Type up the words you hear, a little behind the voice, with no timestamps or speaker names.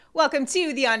Welcome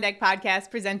to the On Deck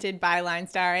Podcast presented by Line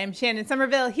Star. I am Shannon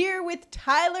Somerville here with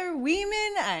Tyler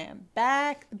Weeman. I am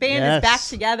back. The band is back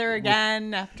together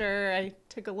again after I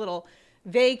took a little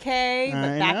vacay,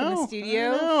 but back in the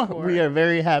studio. We are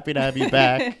very happy to have you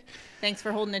back. Thanks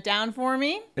for holding it down for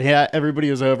me. Yeah,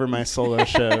 everybody was over my solo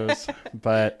shows,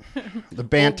 but the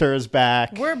banter is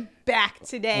back. We're back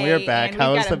today. We're back.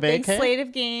 How was the vacay? Big slate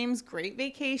of games. Great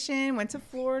vacation. Went to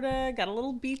Florida. Got a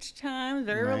little beach time.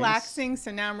 Very relaxing.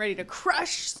 So now I'm ready to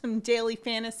crush some daily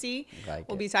fantasy.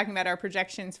 We'll be talking about our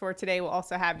projections for today. We'll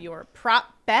also have your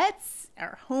prop bets,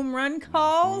 our home run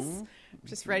calls.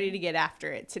 Just ready to get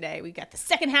after it today. We've got the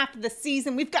second half of the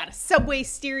season. We've got a Subway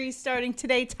Series starting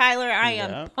today, Tyler. I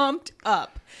am pumped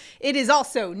up. It is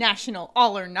also National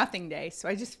All or Nothing Day, so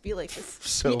I just feel like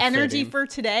the energy for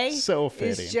today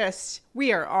is just,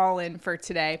 we are all in for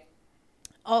today.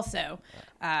 Also,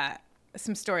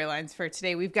 some storylines for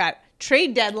today. We've got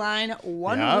trade deadline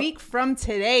 1 week from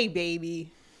today,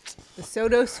 baby. The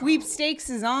Soto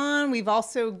sweepstakes is on. We've got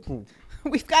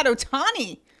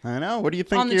Ohtani. I know. What do you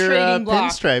think your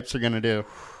pinstripes are going to do?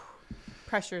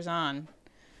 Pressure's on.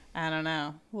 I don't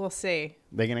know. We'll see.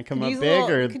 They going to come up big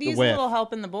or could the use whiff? a little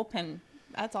help in the bullpen.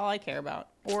 That's all I care about.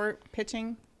 Or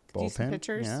pitching. Decent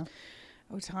pitchers. Yeah.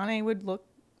 Ohtani would look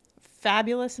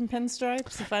fabulous in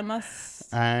pinstripes, if I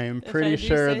must. I'm pretty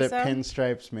sure that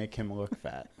pinstripes make him look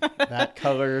fat. That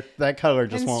color just won't look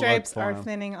for him. Pinstripes are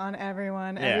thinning on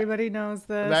everyone. Yeah. Everybody knows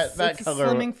this. It's color, a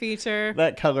slimming feature.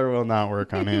 That color will not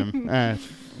work on him.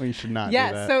 We should not do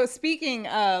that. So speaking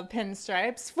of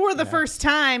pinstripes, for the first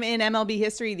time in MLB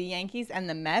history, the Yankees and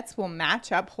the Mets will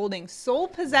match up holding sole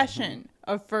possession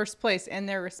of first place in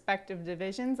their respective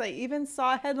divisions. I even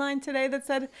saw a headline today that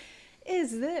said,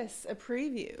 is this a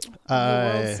preview of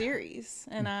the World Series?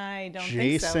 And I don't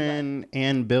think so. Jason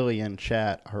and Billy in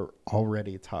chat are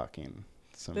already talking.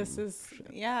 This is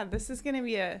going to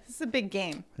be a big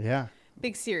game. Yeah.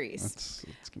 Big series.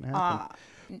 It's going to happen.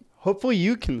 Hopefully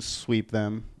you can sweep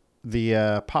them.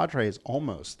 The Padres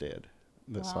almost did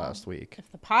this last week.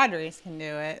 If the Padres can do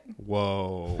it.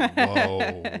 Whoa.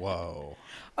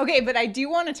 Okay, but I do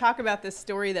want to talk about this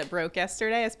story that broke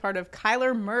yesterday as part of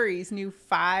Kyler Murray's new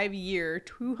 5-year,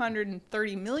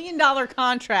 $230 million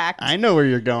contract. I know where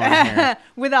you're going here.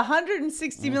 With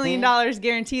 $160 million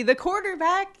guaranteed. The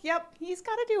quarterback, he's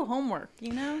got to do homework,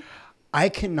 you know? I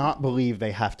cannot believe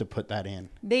they have to put that in.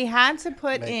 They had to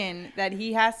put in that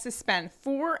he has to spend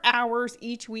 4 hours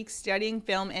each week studying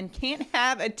film and can't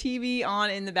have a TV on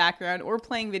in the background or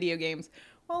playing video games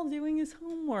while doing his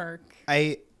homework.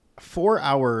 4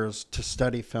 hours to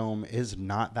study film is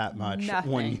not that much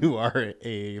when you are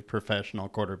a professional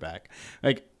quarterback.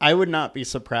 Like, I would not be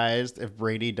surprised if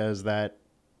Brady does that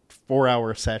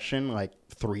 4-hour session like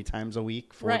 3 times a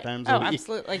week, 4 times a week. Oh,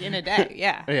 absolutely. Like in a day.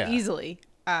 Yeah. Easily.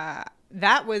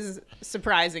 That was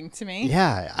surprising to me.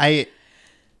 Yeah.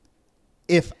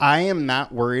 If I am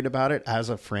not worried about it as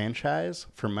a franchise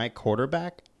for my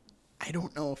quarterback, I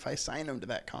don't know if I sign him to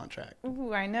that contract.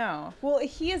 Ooh, I know. Well,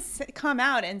 he has come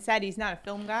out and said he's not a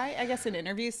film guy, I guess, in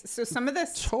interviews. So some of the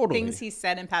things he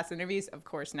said in past interviews, of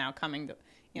course, now coming to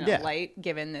light,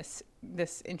 given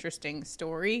this interesting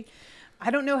story.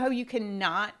 I don't know how you can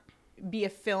not be a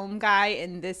film guy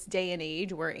in this day and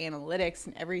age where analytics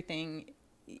and everything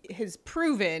has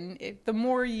proven the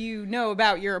more you know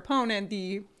about your opponent,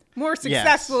 the more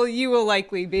successful you will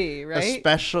likely be, right?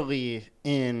 Especially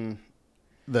in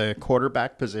the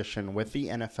quarterback position with the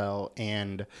NFL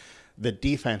and the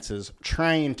defenses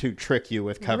trying to trick you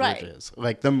with coverages.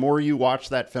 Like, the more you watch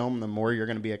that film, the more you're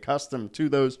going to be accustomed to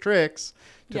those tricks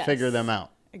to figure them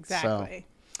out. Exactly.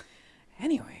 So.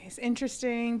 Anyways,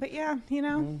 interesting. But yeah,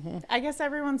 I guess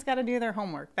everyone's got to do their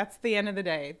homework. That's the end of the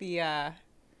day.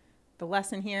 The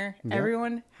lesson here,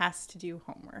 everyone has to do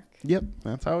homework. Yep,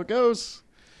 that's how it goes.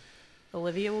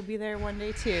 Olivia will be there one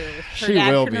day too. She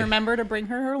will be. Remember to bring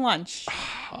her lunch.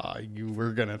 You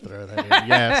were gonna throw that in.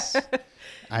 Yes.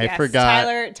 I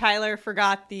forgot. Tyler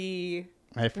forgot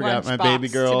I forgot my baby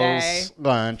girl's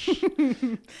lunch.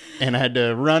 And I had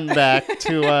to run back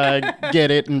to get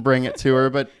it and bring it to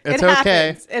her, but it's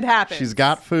okay. It happens. She's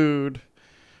got food.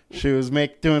 She was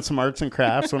doing some arts and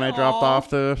crafts when I dropped off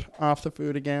the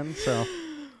food again. So,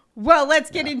 well,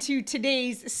 let's get into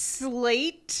today's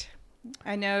slate.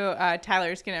 I know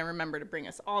Tyler's going to remember to bring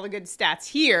us all the good stats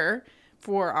here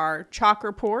for our chalk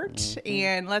report.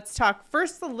 And let's talk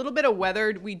first a little bit of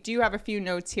weather. We do have a few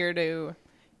notes here to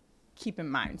keep in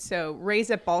mind. So Rays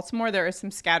at Baltimore, there are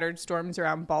some scattered storms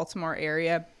around Baltimore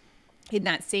area. In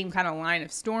that same kind of line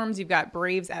of storms, you've got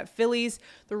Braves at Phillies.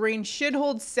 The rain should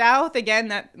hold south. Again,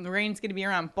 the rain's going to be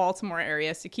around Baltimore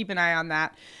area, so keep an eye on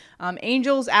that.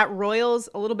 Angels at Royals,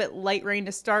 a little bit light rain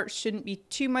to start. Shouldn't be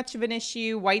too much of an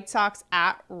issue. White Sox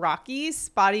at Rockies.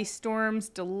 Spotty storms.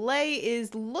 Delay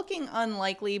is looking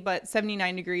unlikely, but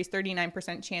 79 degrees,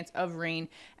 39% chance of rain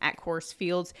at Coors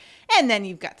Fields. And then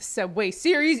you've got the Subway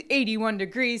Series, 81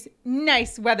 degrees.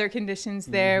 Nice weather conditions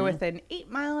there with an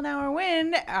 8-mile-an-hour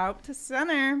wind out to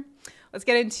center. Let's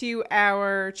get into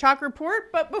our chalk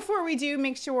report. But before we do,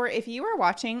 make sure if you are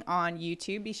watching on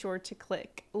YouTube, be sure to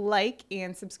click like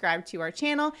and subscribe to our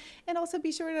channel. And also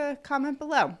be sure to comment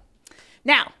below.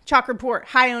 Now, chalk report,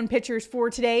 high-owned pitchers for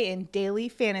today in daily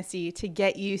fantasy to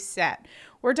get you set.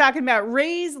 We're talking about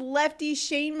Rays lefty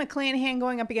Shane McClanahan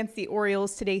going up against the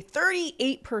Orioles today.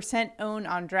 38% owned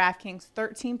on DraftKings,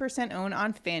 13% owned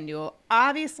on FanDuel.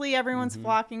 Obviously, everyone's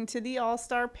flocking to the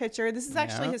all-star pitcher. This is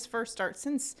actually his first start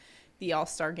since the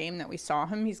all-star game that we saw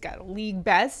him. He's got a league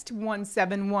best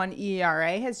 1.71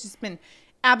 ERA, has just been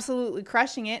absolutely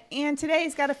crushing it. And today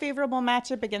he's got a favorable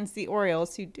matchup against the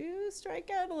Orioles, who do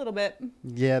strike out a little bit.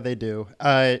 Yeah, they do.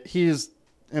 He's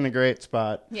in a great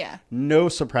spot. Yeah. No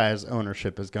surprise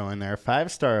ownership is going there.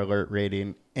 5-star alert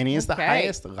rating, and he's the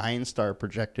highest Line Star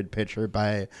projected pitcher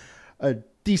by a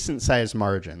decent sized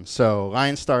margin. So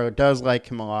Line Star does like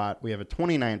him a lot. We have a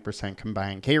 29%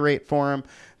 combined K rate for him.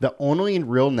 The only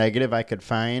real negative I could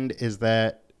find is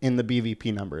that in the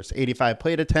BVP numbers, 85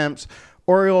 plate attempts,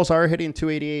 Orioles are hitting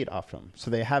 288 off him.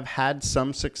 So they have had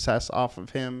some success off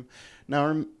of him.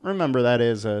 Now, remember, that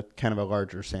is a kind of a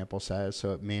larger sample size,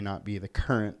 so it may not be the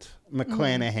current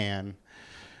McClanahan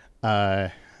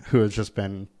who has just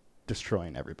been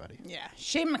destroying everybody. Yeah.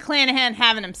 Shane McClanahan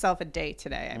having himself a day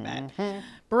today, I bet.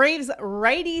 Braves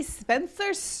righty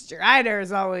Spencer Strider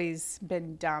has always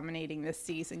been dominating this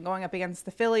season. Going up against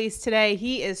the Phillies today,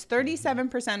 he is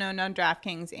 37% owned on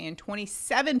DraftKings and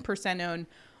 27% owned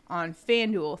on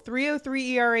FanDuel. 3.03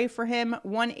 ERA for him,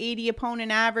 180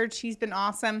 opponent average. He's been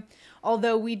awesome.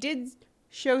 Although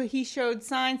he showed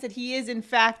signs that he is in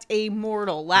fact a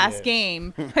mortal. Last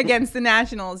game against the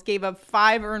Nationals, gave up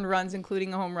 5 earned runs,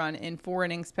 including a home run in 4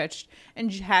 innings pitched,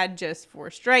 and had just 4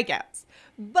 strikeouts.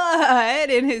 But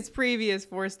in his previous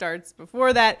 4 starts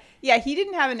before that, he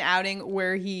didn't have an outing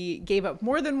where he gave up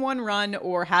more than 1 run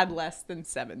or had less than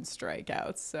 7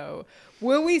 strikeouts. So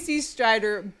will we see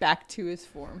Strider back to his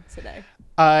form today?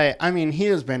 I mean, he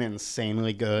has been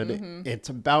insanely good. It's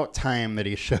about time that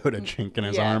he showed a chink in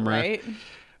his armor. Right?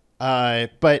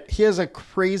 But he has a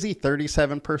crazy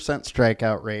 37%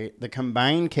 strikeout rate. The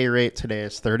combined K rate today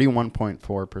is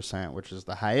 31.4%, which is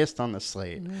the highest on the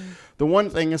slate. The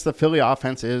one thing is the Philly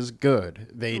offense is good.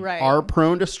 They are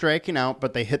prone to striking out,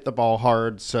 but they hit the ball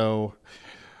hard. So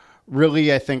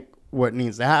really, I think what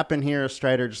needs to happen here is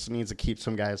Strider just needs to keep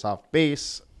some guys off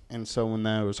base. And so when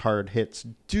those hard hits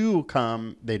do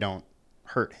come, they don't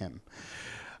hurt him.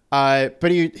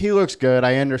 But he looks good.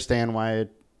 I understand why,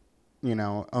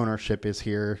 ownership is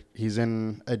here. He's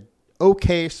in a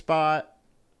okay spot.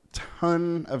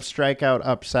 Ton of strikeout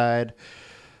upside.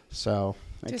 So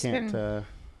Just I can't.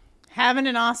 Having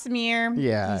an awesome year.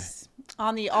 Yeah. He's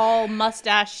on the all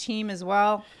mustache team as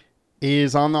well.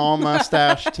 He's on the all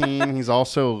mustache team. He's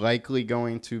also likely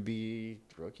going to be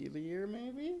rookie of the year,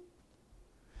 maybe.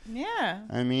 Yeah.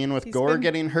 I mean, with Gore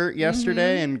getting hurt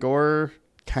yesterday and Gore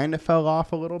kind of fell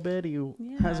off a little bit, he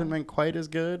hasn't been quite as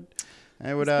good.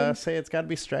 I would say it's got to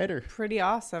be Strider. Pretty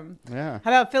awesome. Yeah.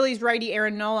 How about Phillies righty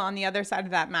Aaron Nola on the other side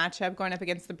of that matchup going up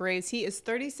against the Braves? He is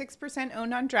 36%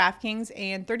 owned on DraftKings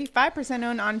and 35%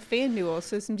 owned on FanDuel.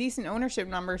 So some decent ownership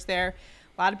numbers there.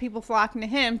 A lot of people flocking to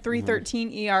him.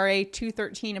 3.13 ERA,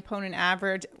 2.13 opponent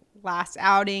average. Last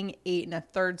outing, 8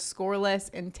 1/3 scoreless,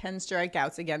 and 10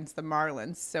 strikeouts against the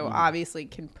Marlins. So obviously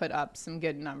can put up some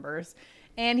good numbers.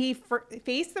 And he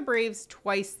faced the Braves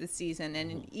twice this season. And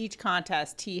in each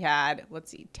contest, he had,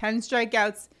 10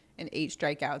 strikeouts and 8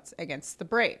 strikeouts against the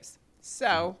Braves.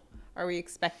 So are we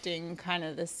expecting kind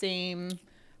of the same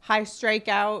high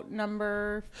strikeout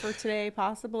number for today,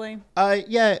 possibly?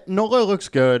 Yeah, Nola looks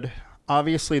good.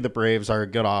 Obviously, the Braves are a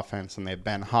good offense, and they've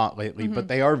been hot lately, but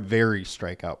they are very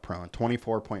strikeout prone.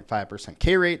 24.5%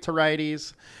 K rate to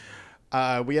righties.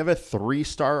 We have a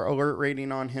 3-star alert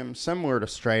rating on him, similar to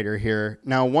Strider here.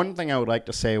 Now, one thing I would like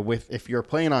to say, if you're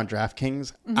playing on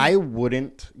DraftKings, I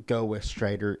wouldn't go with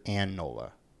Strider and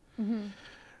Nola.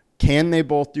 Can they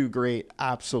both do great?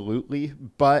 Absolutely.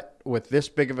 But with this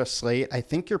big of a slate, I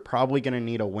think you're probably going to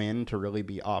need a win to really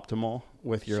be optimal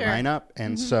with your lineup.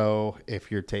 And so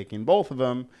if you're taking both of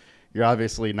them, you're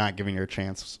obviously not giving your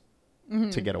chance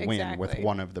to get a win with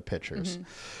one of the pitchers.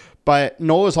 But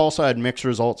Nola's also had mixed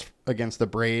results against the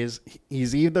Braves.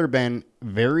 He's either been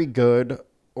very good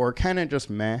or kind of just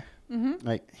meh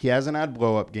Like, he hasn't had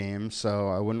blow-up games, so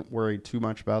I wouldn't worry too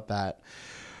much about that.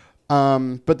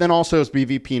 But then also his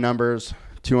BVP numbers,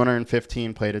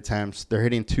 215 plate attempts. They're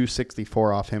hitting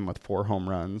 264 off him with 4 home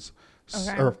runs.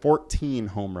 Or 14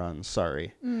 home runs,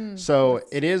 sorry. So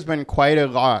it has been quite a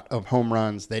lot of home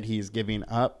runs that he's giving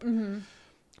up.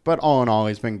 But all in all,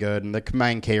 he's been good. And the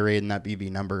combined K rate in that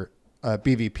BVP number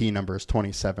is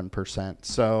 27%.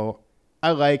 So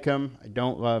I like him. I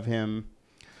don't love him.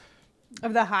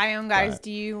 Of the high-owned guys,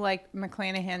 do you like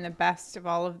McClanahan the best of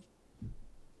all of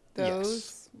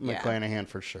those? Yes. McClanahan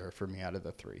for sure for me out of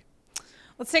the 3.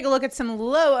 Let's take a look at some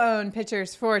low-owned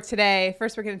pitchers for today.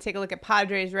 First, we're going to take a look at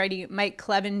Padres righty Mike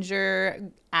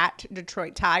Clevinger at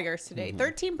Detroit Tigers today.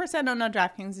 13% owned on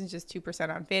DraftKings and just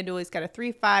 2% on FanDuel. He's got a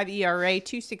 3.5 ERA,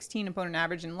 2.16 opponent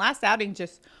average, and last outing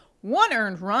just 1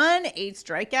 earned run, 8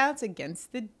 strikeouts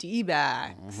against the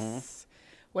D-backs.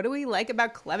 What do we like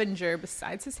about Clevinger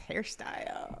besides his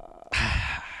hairstyle?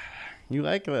 You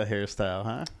like the hairstyle,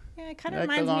 huh? Yeah, it kind of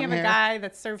reminds me of a guy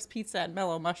that serves pizza at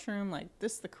Mellow Mushroom. Like,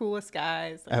 this is the coolest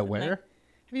guy. Like, at where?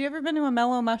 Have you ever been to a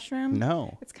Mellow Mushroom?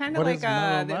 No. It's kind of like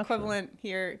the equivalent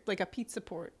here, like a pizza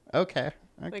port. Okay.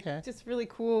 Like, just really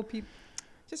cool people.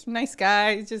 Just nice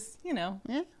guy. Just, Yeah,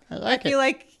 I feel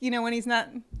like, when he's not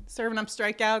serving up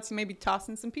strikeouts, he may be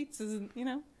tossing some pizzas,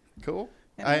 Cool.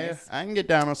 I can get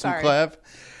down with some Clev.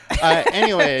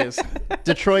 Anyways,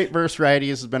 Detroit versus righties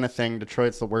has been a thing.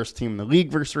 Detroit's the worst team in the league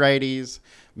versus righties.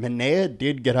 Manaea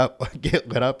did get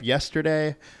lit up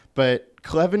yesterday, but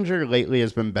Clevinger lately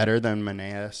has been better than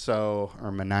Manaea. So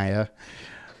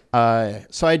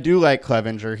I do like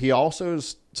Clevinger. He also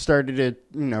started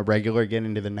to regular get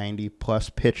into the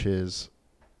 90+ pitches.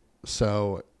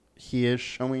 So he is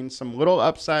showing some little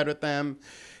upside with them.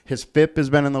 His FIP has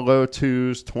been in the low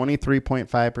 2s,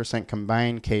 23.5%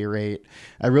 combined K rate.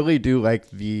 I really do like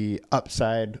the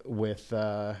upside with,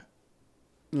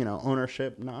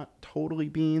 ownership not totally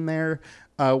being there.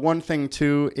 One thing,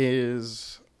 too,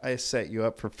 is I set you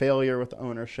up for failure with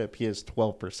ownership. He is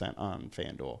 12% on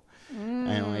FanDuel.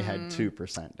 I only had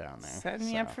 2% down there. Setting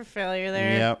me up for failure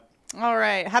there. Yep. All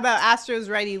right. How about Astros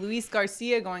righty Luis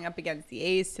Garcia going up against the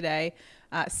A's today?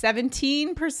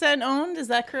 17% owned. Is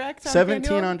that correct?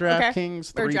 17 on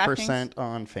DraftKings, 3%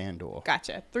 on FanDuel.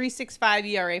 Gotcha. 3.65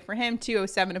 ERA for him,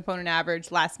 2.07 opponent average.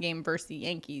 Last game versus the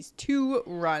Yankees, 2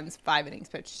 runs, 5 innings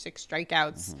pitched, 6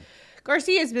 strikeouts.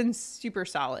 Garcia has been super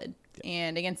solid.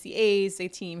 And against the A's, a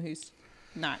team who's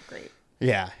not great.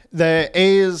 Yeah. The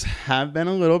A's have been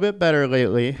a little bit better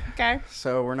lately. Okay.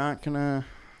 So we're not going to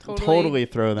totally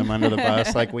throw them under the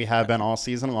bus like we have been all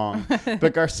season long.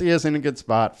 But Garcia's in a good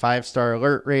spot. 5-star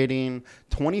alert rating,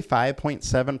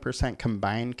 25.7%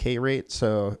 combined K rate.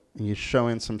 So he's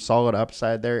showing some solid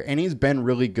upside there. And he's been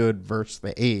really good versus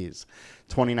the A's.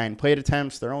 29 plate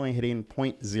attempts. They're only hitting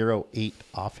 .08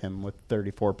 off him with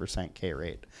 34% K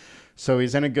rate. So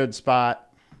he's in a good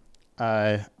spot.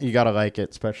 You got to like it,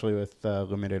 especially with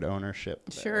limited ownership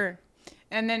there. Sure.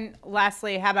 And then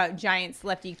lastly, how about Giants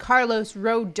lefty Carlos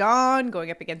Rodon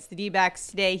going up against the D-backs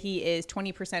today? He is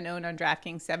 20% owned on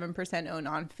DraftKings, 7% owned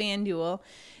on FanDuel.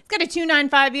 He's got a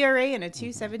 2.95 ERA and a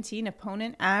 2.17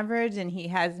 opponent average, and he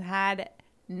has had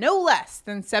no less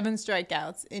than 7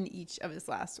 strikeouts in each of his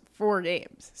last 4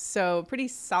 games. So pretty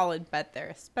solid bet there,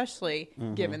 especially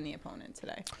given the opponent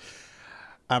today.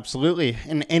 Absolutely.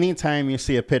 And anytime you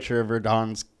see a pitcher of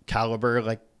Rodon's caliber,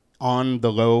 like on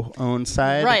the low owned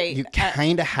side, right, you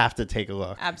kind of have to take a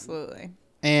look. Absolutely.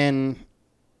 And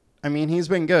I mean, he's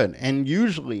been good. And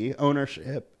usually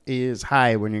ownership is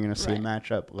high when you're going to see a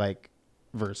matchup like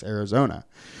versus Arizona.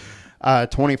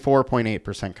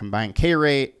 24.8% combined K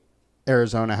rate.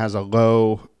 Arizona has a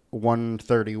low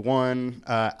 131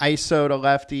 ISO to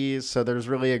lefties. So there's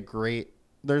really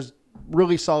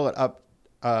solid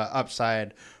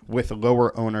upside with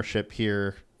lower ownership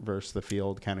here versus the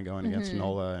field, kind of going against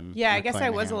Nola and I guess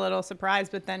I was a little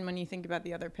surprised, but then when you think about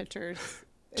the other pitchers,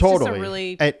 it's totally just a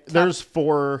really there's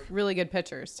 4 really good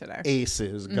pitchers today,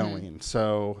 aces going,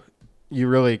 so you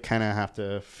really kind of have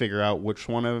to figure out which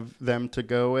one of them to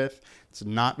go with. It's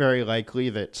not very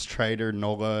likely that Strider,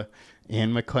 Nola,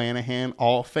 and McClanahan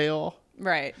all fail,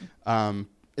 right?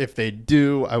 If they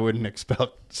do, I wouldn't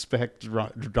expect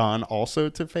Don also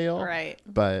to fail, right?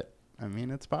 But I mean,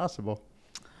 it's possible.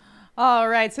 All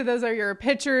right, so those are your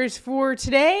pitchers for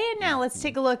today. And now let's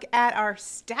take a look at our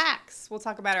stacks. We'll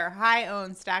talk about our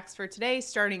high-owned stacks for today,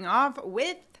 starting off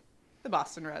with the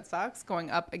Boston Red Sox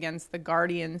going up against the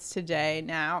Guardians today.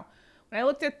 Now, when I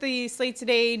looked at the slate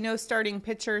today, no starting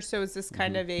pitcher, so is this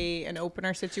kind of an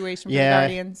opener situation for the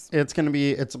Guardians? It's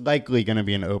likely going to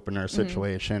be an opener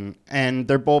situation. And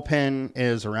their bullpen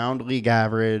is around league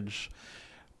average.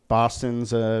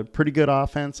 Boston's a pretty good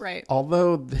offense. Right.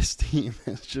 Although this team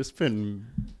has just been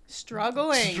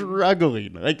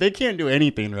struggling. Like, they can't do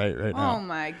anything right now. Oh,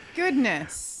 my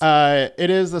goodness. It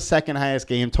is the second highest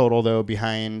game total, though,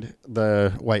 behind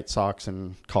the White Sox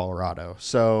and Colorado.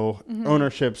 So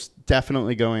ownership's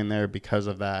definitely going there because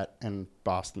of that, and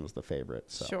Boston's the favorite.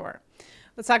 So. Sure.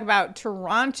 Let's talk about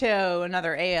Toronto,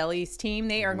 another AL East team.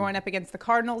 They are going up against the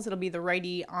Cardinals. It'll be the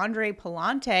righty Andre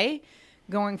Pallante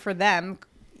going for them.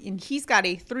 And he's got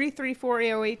a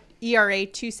 3.34 ERA,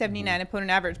 2.79 opponent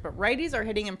average. But righties are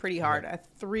hitting him pretty hard, a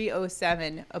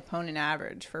 3.07 opponent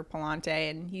average for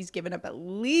Pallante. And he's given up at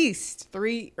least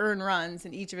 3 earned runs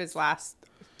in each of his last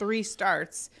 3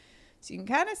 starts. So you can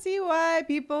kind of see why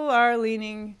people are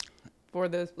leaning for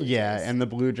those Blue Jays. Yeah, and the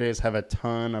Blue Jays have a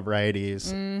ton of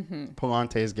righties.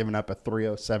 Pallante has given up a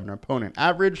 3.07 opponent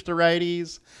average to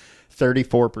righties,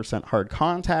 34% hard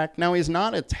contact. Now, he's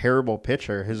not a terrible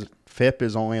pitcher. His FIP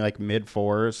is only like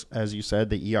mid-4s. As you said,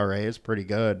 the ERA is pretty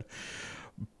good.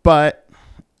 But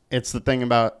it's the thing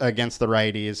about against the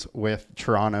righties with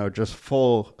Toronto, just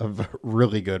full of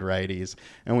really good righties.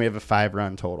 And we have a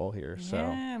 5-run total here. So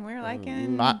yeah, we're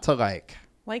liking not to like.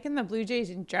 Liking the Blue Jays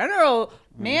in general.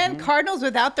 Man, Cardinals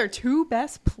without their 2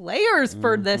 best players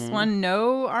for this one.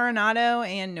 No Arenado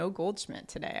and no Goldschmidt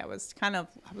today. I was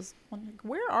wondering,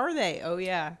 where are they? Oh,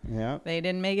 yeah. Yeah. They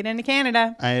didn't make it into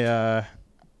Canada.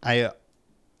 I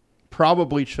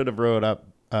probably should have wrote up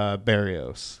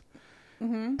Berrios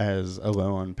as a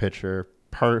low-on pitcher,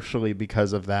 partially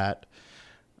because of that.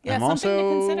 Yeah, I'm something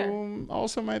to consider.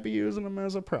 Also might be using him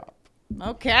as a prop.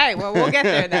 Okay, well, we'll get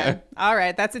there then. All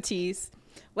right, that's a tease.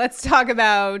 Let's talk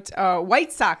about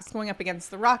White Sox going up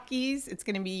against the Rockies. It's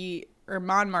going to be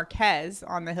German Marquez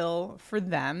on the hill for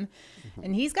them.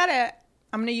 And he's got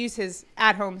I'm going to use his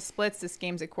at-home splits. This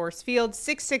game's at Coors Field.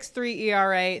 6.63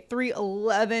 ERA,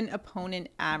 3.11 opponent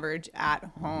average at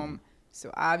home.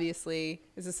 So obviously,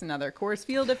 is this another Coors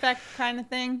Field effect kind of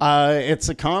thing? It's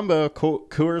a combo.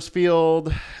 Coors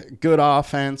Field, good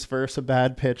offense versus a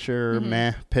bad pitcher,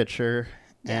 meh pitcher.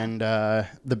 Yeah. And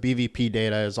the BVP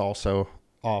data is also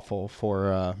awful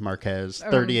for Marquez.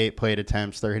 38 plate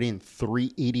attempts. They're hitting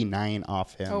 389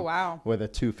 off him. Oh, wow. With a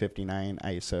 259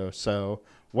 ISO. So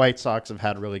White Sox have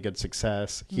had really good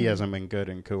success. He hasn't been good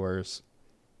in Coors.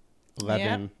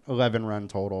 11 run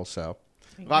total. So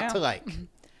a lot to like.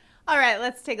 All right,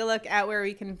 let's take a look at where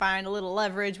we can find a little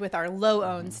leverage with our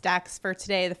low-owned stacks for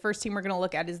today. The first team we're going to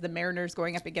look at is the Mariners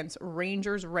going up against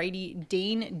Rangers righty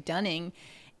Dane Dunning.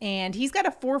 And he's got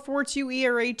a 4.42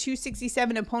 ERA,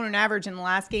 2.67 opponent average. In the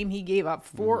last game, he gave up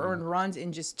 4 earned runs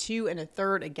in just 2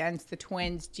 1/3 against the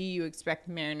Twins. Do you expect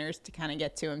the Mariners to kind of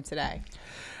get to him today?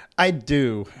 I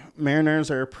do.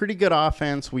 Mariners are a pretty good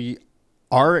offense. We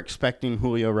are expecting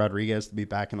Julio Rodriguez to be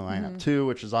back in the lineup too,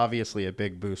 which is obviously a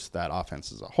big boost to that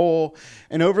offense as a whole.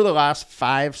 And over the last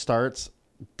 5 starts,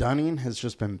 Dunning has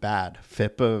just been bad.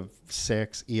 FIP of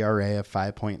 6, ERA of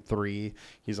 5.3.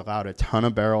 He's allowed a ton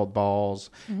of barreled balls,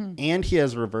 and he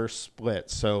has reverse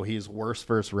splits, so he's worse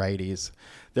versus righties.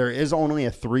 There is only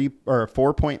a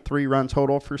 4.3 run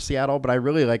total for Seattle, but I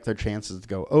really like their chances to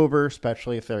go over,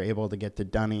 especially if they're able to get to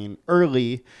Dunning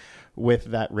early with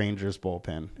that Rangers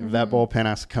bullpen. If that bullpen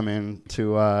has to come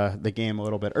into the game a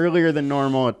little bit earlier than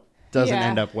normal, it doesn't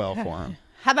end up well for him.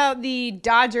 How about the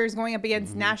Dodgers going up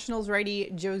against Nationals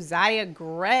righty Josiah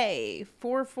Gray?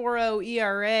 4.40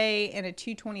 ERA and a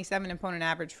 2.27 opponent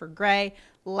average for Gray.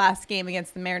 Last game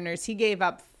against the Mariners, he gave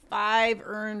up 5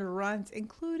 earned runs,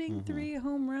 including 3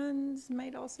 home runs.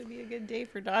 Might also be a good day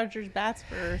for Dodgers bats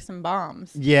for some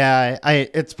bombs. Yeah,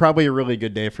 it's probably a really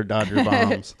good day for Dodger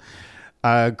bombs.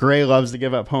 Gray loves to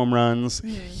give up home runs.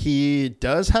 He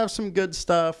does have some good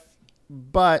stuff,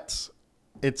 but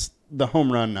it's the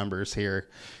home run numbers here.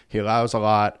 He allows a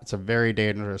lot. It's a very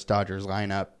dangerous Dodgers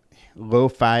lineup. Low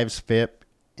 5s FIP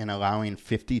and allowing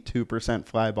 52%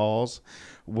 fly balls.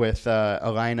 With a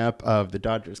lineup of the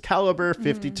Dodgers caliber,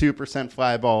 52%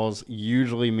 fly balls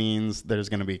usually means there's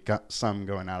going to be some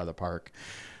going out of the park.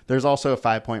 There's also a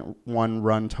 5.1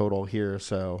 run total here,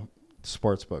 so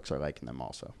sports books are liking them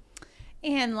also.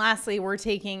 And lastly, we're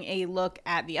taking a look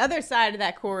at the other side of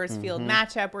that Coors Field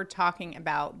matchup. We're talking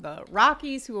about the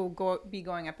Rockies, who will be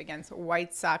going up against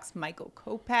White Sox Michael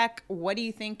Kopech. What do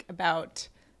you think about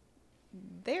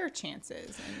their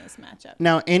chances in this matchup?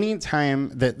 Now, anytime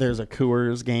that there's a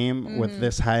Coors game with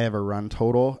this high of a run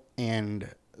total and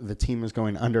the team is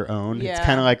going under-owned, it's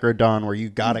kind of like Rodon, where you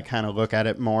got to kind of look at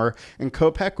it more. And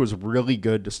Kopech was really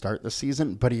good to start the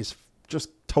season, but he's just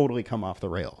totally come off the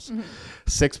rails.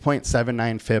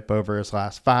 6.79 FIP over his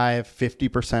last 5,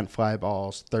 50% fly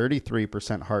balls,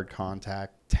 33% hard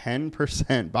contact,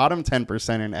 10%, bottom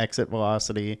 10% in exit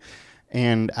velocity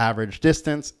and average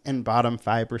distance, and bottom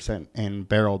 5% in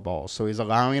barreled balls. So he's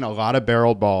allowing a lot of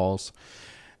barreled balls,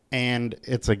 and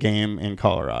it's a game in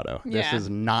Colorado. Yeah. This is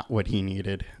not what he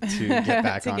needed to get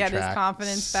back to on get track. his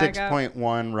confidence back up.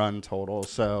 6.1 run total.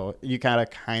 So you gotta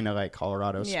kind of like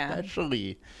Colorado,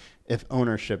 especially if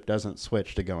ownership doesn't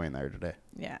switch to going there today.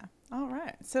 Yeah. All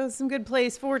right. So some good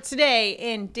plays for today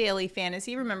in Daily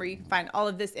Fantasy. Remember, you can find all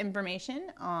of this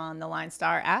information on the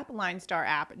LineStar app,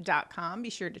 linestarapp.com. Be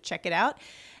sure to check it out.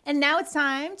 And now it's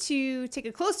time to take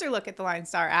a closer look at the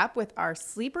LineStar app with our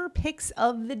sleeper picks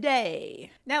of the day.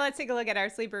 Now let's take a look at our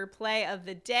sleeper play of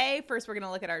the day. First, we're going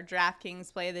to look at our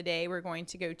DraftKings play of the day. We're going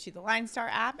to go to the LineStar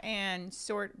app and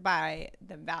sort by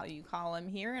the value column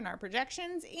here in our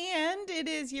projections. And it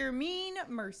is your mean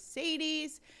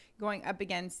Mercedes going up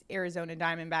against Arizona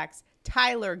Diamondbacks.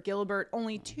 Tyler Gilbert,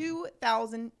 only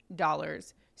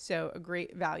 $2,000. So a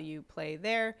great value play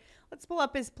there. Let's pull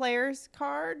up his players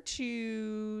card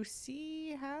to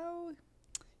see how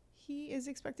he is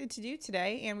expected to do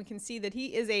today. And we can see that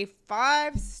he is a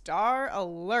 5-star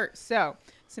alert. So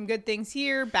some good things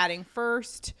here. Batting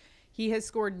first. He has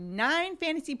scored 9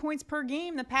 fantasy points per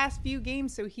game the past few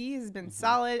games. So he has been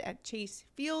solid at Chase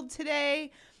Field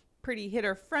today. Pretty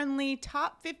hitter friendly,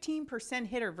 top 15%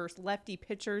 hitter versus lefty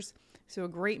pitchers. So a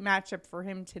great matchup for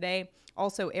him today.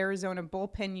 Also Arizona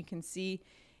bullpen, you can see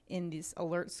in this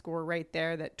alert score right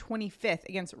there that 25th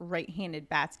against right-handed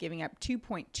bats, giving up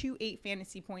 2.28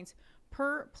 fantasy points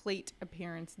per plate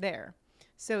appearance there.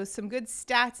 So some good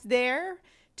stats there.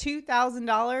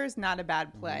 $2,000, not a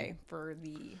bad play for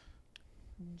the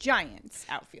Giants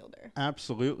outfielder.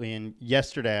 Absolutely. And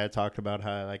yesterday I talked about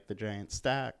how I like the Giants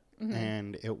stack.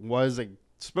 And it was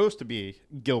supposed to be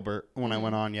Gilbert when I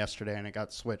went on yesterday, and it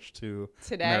got switched to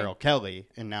Merrill Kelly,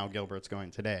 and now Gilbert's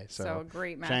going today. So a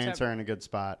great matchup. Giants are in a good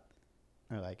spot.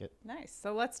 I like it. Nice.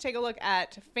 So let's take a look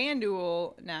at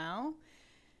FanDuel now.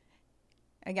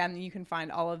 Again, you can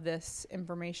find all of this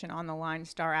information on the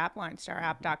LineStar app,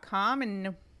 linestarapp.com.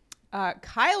 And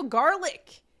Kyle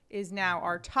Garlick is now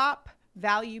our top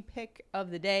value pick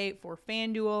of the day for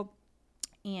FanDuel,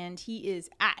 and he is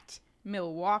at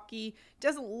Milwaukee.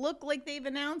 Doesn't look like they've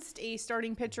announced a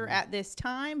starting pitcher at this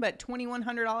time, but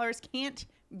 $2,100 can't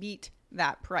beat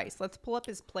that price. Let's pull up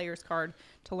his players card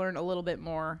to learn a little bit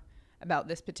more about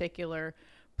this particular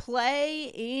play.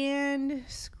 And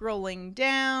scrolling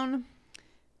down,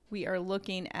 we are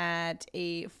looking at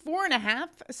a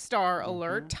 4.5-star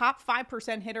alert, top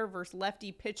 5% hitter versus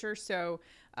lefty pitcher. So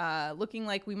looking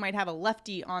like we might have a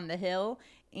lefty on the hill.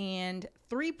 And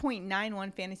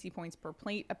 3.91 fantasy points per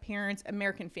plate appearance.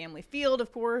 American Family Field,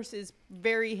 of course, is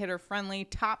very hitter-friendly.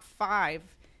 Top 5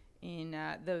 in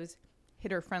those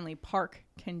hitter-friendly park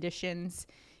conditions.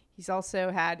 He's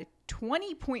also had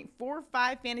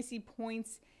 20.45 fantasy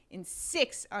points in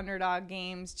 6 underdog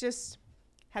games. Just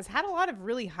has had a lot of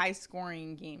really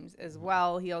high-scoring games as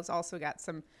well. He has also got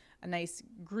a nice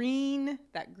green.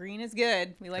 That green is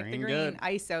good. We like the green. Good.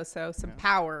 ISO, so some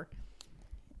power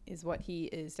is what he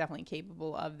is definitely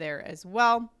capable of there as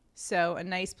well. So a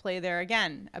nice play there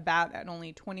again, about at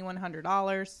only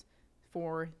 $2,100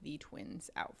 for the Twins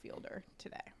outfielder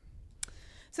today.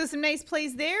 So some nice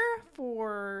plays there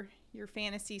for your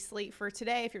fantasy slate for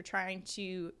today. If you're trying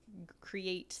to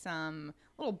create some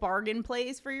little bargain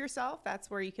plays for yourself, that's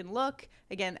where you can look.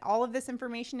 Again, all of this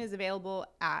information is available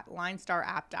at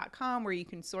linestarapp.com, where you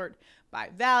can sort by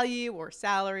value or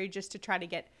salary just to try to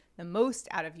get the most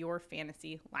out of your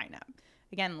fantasy lineup.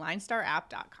 Again,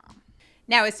 linestarapp.com.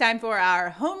 Now it's time for our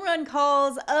home run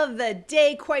calls of the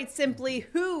day. Quite simply,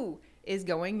 who is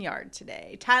going yard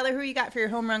today? Tyler, who you got for your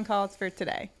home run calls for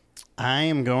today? I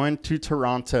am going to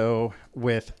Toronto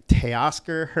with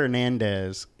Teoscar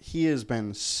Hernandez. He has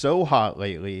been so hot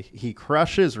lately. He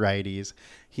crushes righties.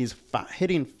 He's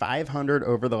hitting 500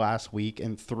 over the last week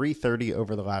and 330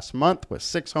 over the last month with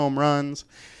 6 home runs.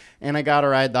 And I got to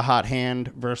ride the hot hand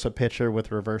versus a pitcher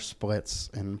with reverse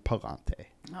splits in Palante.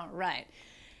 All right.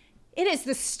 It is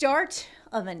the start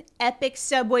of an epic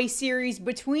Subway Series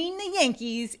between the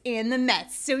Yankees and the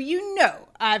Mets. So you know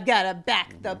I've got to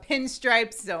back the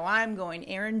pinstripes. So I'm going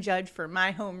Aaron Judge for my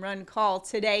home run call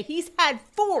today. He's had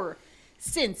 4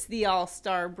 since the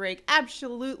All-Star break.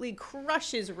 Absolutely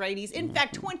crushes righties. In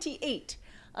fact, 28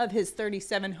 of his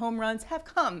 37 home runs have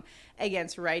come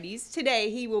against righties. Today,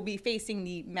 he will be facing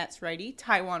the Mets righty,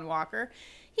 Taijuan Walker.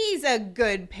 He's a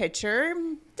good pitcher.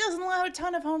 Doesn't allow a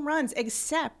ton of home runs,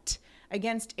 except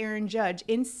against Aaron Judge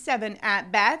in 7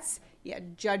 at-bats. Yeah,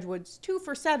 Judge Woods 2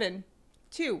 for 7,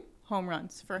 2 home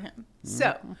runs for him.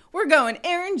 So we're going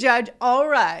Aaron Judge, all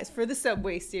rise for the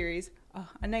Subway Series.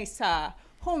 A nice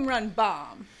home run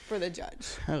bomb for the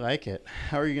Judge. I like it.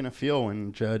 How are you going to feel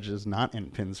when Judge is not in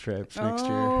pinstripes next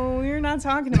year? Oh, we're not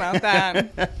talking about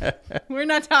that. We're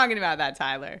not talking about that,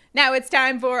 Tyler. Now it's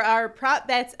time for our prop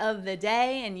bets of the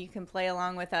day, and you can play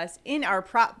along with us in our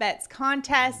prop bets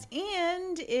contest.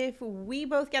 And if we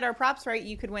both get our props right,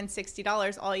 you could win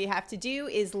 $60. All you have to do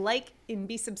is like and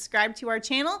be subscribed to our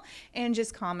channel and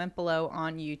just comment below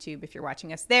on YouTube if you're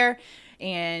watching us there.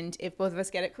 And if both of us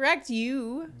get it correct,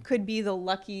 you could be the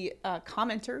lucky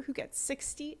commenter who gets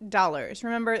 $60.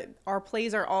 Remember, our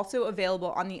plays are also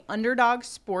available on the Underdog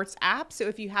Sports app. So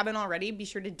if you haven't already, be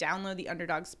sure to download the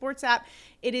Underdog Sports app.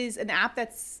 It is an app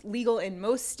that's legal in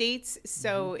most states,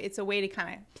 so it's a way to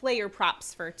kind of play your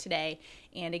props for today.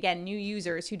 And again, new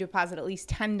users who deposit at least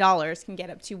 $10 can get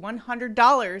up to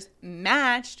 $100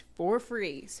 matched for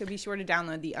free. So be sure to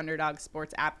download the Underdog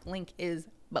Sports app. Link is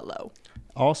below.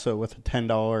 Also, with a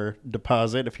 $10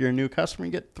 deposit, if you're a new customer,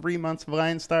 you get 3 months of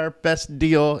Lion Star. Best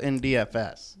deal in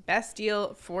DFS. Best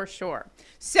deal for sure.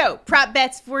 So, prop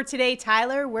bets for today.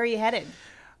 Tyler, where are you headed?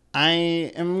 I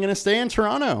am going to stay in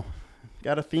Toronto.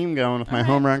 Got a theme going with my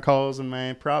home run calls and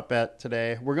my prop bet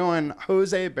today. We're going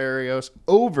Jose Berrios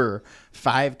over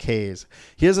 5 Ks.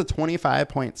 He has a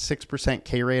 25.6%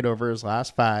 K rate over his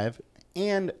last 5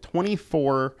 and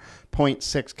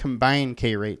 24.6 combined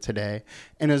K rate today,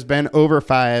 and has been over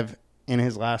 5 in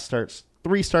his last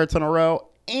 3 starts in a row,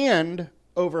 and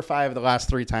over 5 the last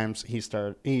 3 times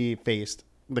he faced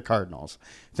the Cardinals.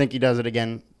 I think he does it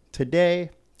again today.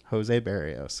 Jose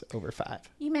Berrios over 5.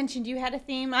 You mentioned you had a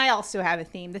theme. I also have a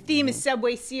theme. The theme is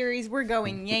Subway Series. We're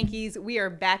going Yankees. We are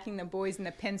backing the boys in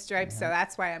the pinstripes, so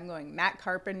that's why I'm going Matt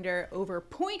Carpenter over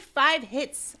 0.5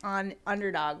 hits on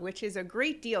Underdog, which is a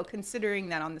great deal considering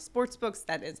that on the sports books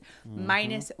that is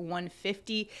minus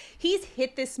 150. He's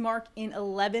hit this mark in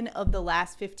 11 of the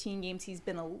last 15 games. He's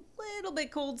been a little bit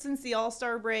cold since the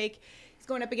All-Star break. He's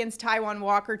going up against Taijuan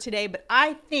Walker today, but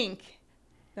I think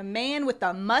the man with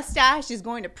the mustache is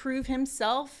going to prove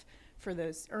himself for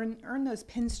those earn those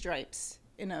pinstripes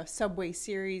in a Subway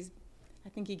Series. I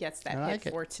think he gets that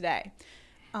hit for today.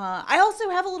 I also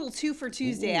have a little 2 for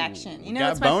Tuesday action. You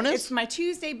know, it's my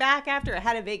Tuesday back after I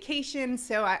had a vacation,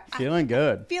 so I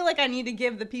good. Feel like I need to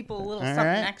give the people a little something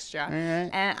extra.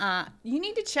 And you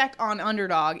need to check on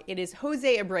Underdog. It is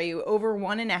Jose Abreu over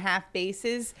 1.5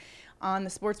 bases. On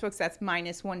the sportsbooks, that's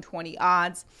minus 120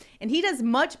 odds. And he does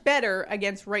much better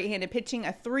against right-handed pitching,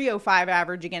 a 305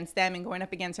 average against them, and going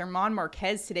up against German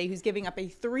Marquez today, who's giving up a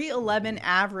 311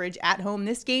 average at home.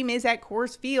 This game is at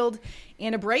Coors Field,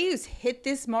 and Abreu's hit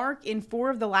this mark in 4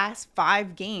 of the last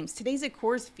 5 games. Today's at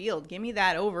Coors Field. Give me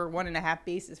that over 1.5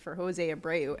 bases for Jose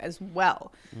Abreu as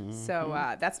well. So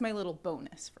that's my little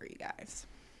bonus for you guys.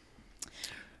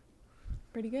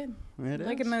 Pretty good.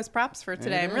 Liking those props for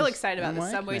today. I'm really excited about the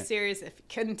Subway Series, if you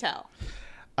couldn't tell.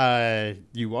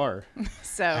 You are.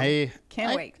 So,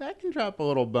 can't wait. I can drop a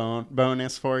little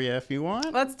bonus for you if you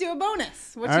want. Let's do a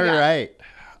bonus. What you got? All right.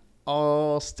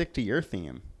 I'll stick to your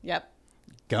theme. Yep.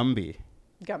 Gumby.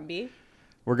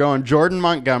 We're going Jordan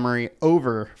Montgomery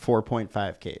over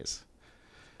 4.5 Ks.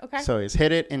 Okay. So he's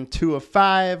hit it in 2 of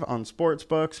 5 on sports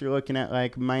books. You're looking at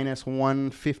like minus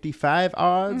 155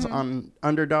 odds on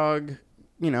Underdog.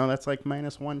 You know, that's like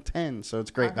minus 110. So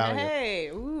it's great value.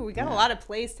 Hey, we got a lot of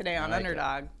plays today on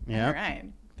Underdog. Yeah. All right.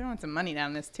 Throwing some money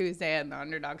down this Tuesday at the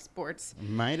Underdog Sports.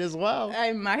 Might as well.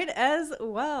 I might as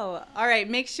well. All right.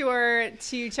 Make sure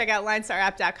to check out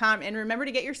LineStarApp.com. And remember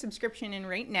to get your subscription in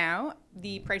right now.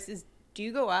 The prices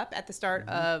do go up at the start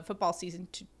of football season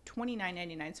to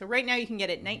 $29.99. So right now you can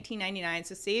get it $19.99.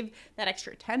 So save that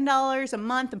extra $10 a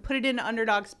month and put it into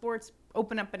Underdog Sports.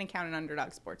 Open up an account in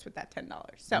Underdog Sports with that $10.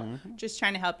 So just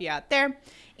trying to help you out there.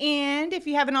 And if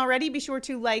you haven't already, be sure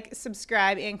to like,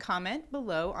 subscribe, and comment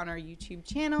below on our YouTube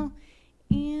channel.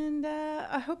 And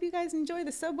I hope you guys enjoy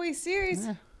the Subway Series.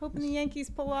 Yeah. Hoping the Yankees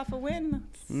pull off a win.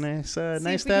 Nice to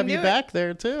have you back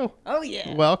there, too. Oh,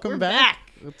 yeah. Welcome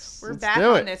back. We're back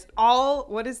on this.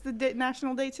 What is the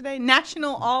national day today?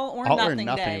 National All or Nothing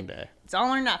Day. It's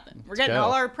all or nothing. We're getting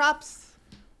all our props.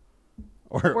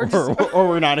 Or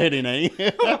we're not hitting any.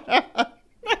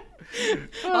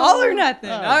 All or nothing.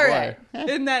 All right.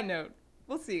 In that note,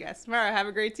 we'll see you guys tomorrow. Have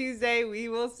a great Tuesday. We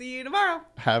will see you tomorrow.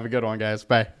 Have a good one, guys.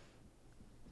 Bye.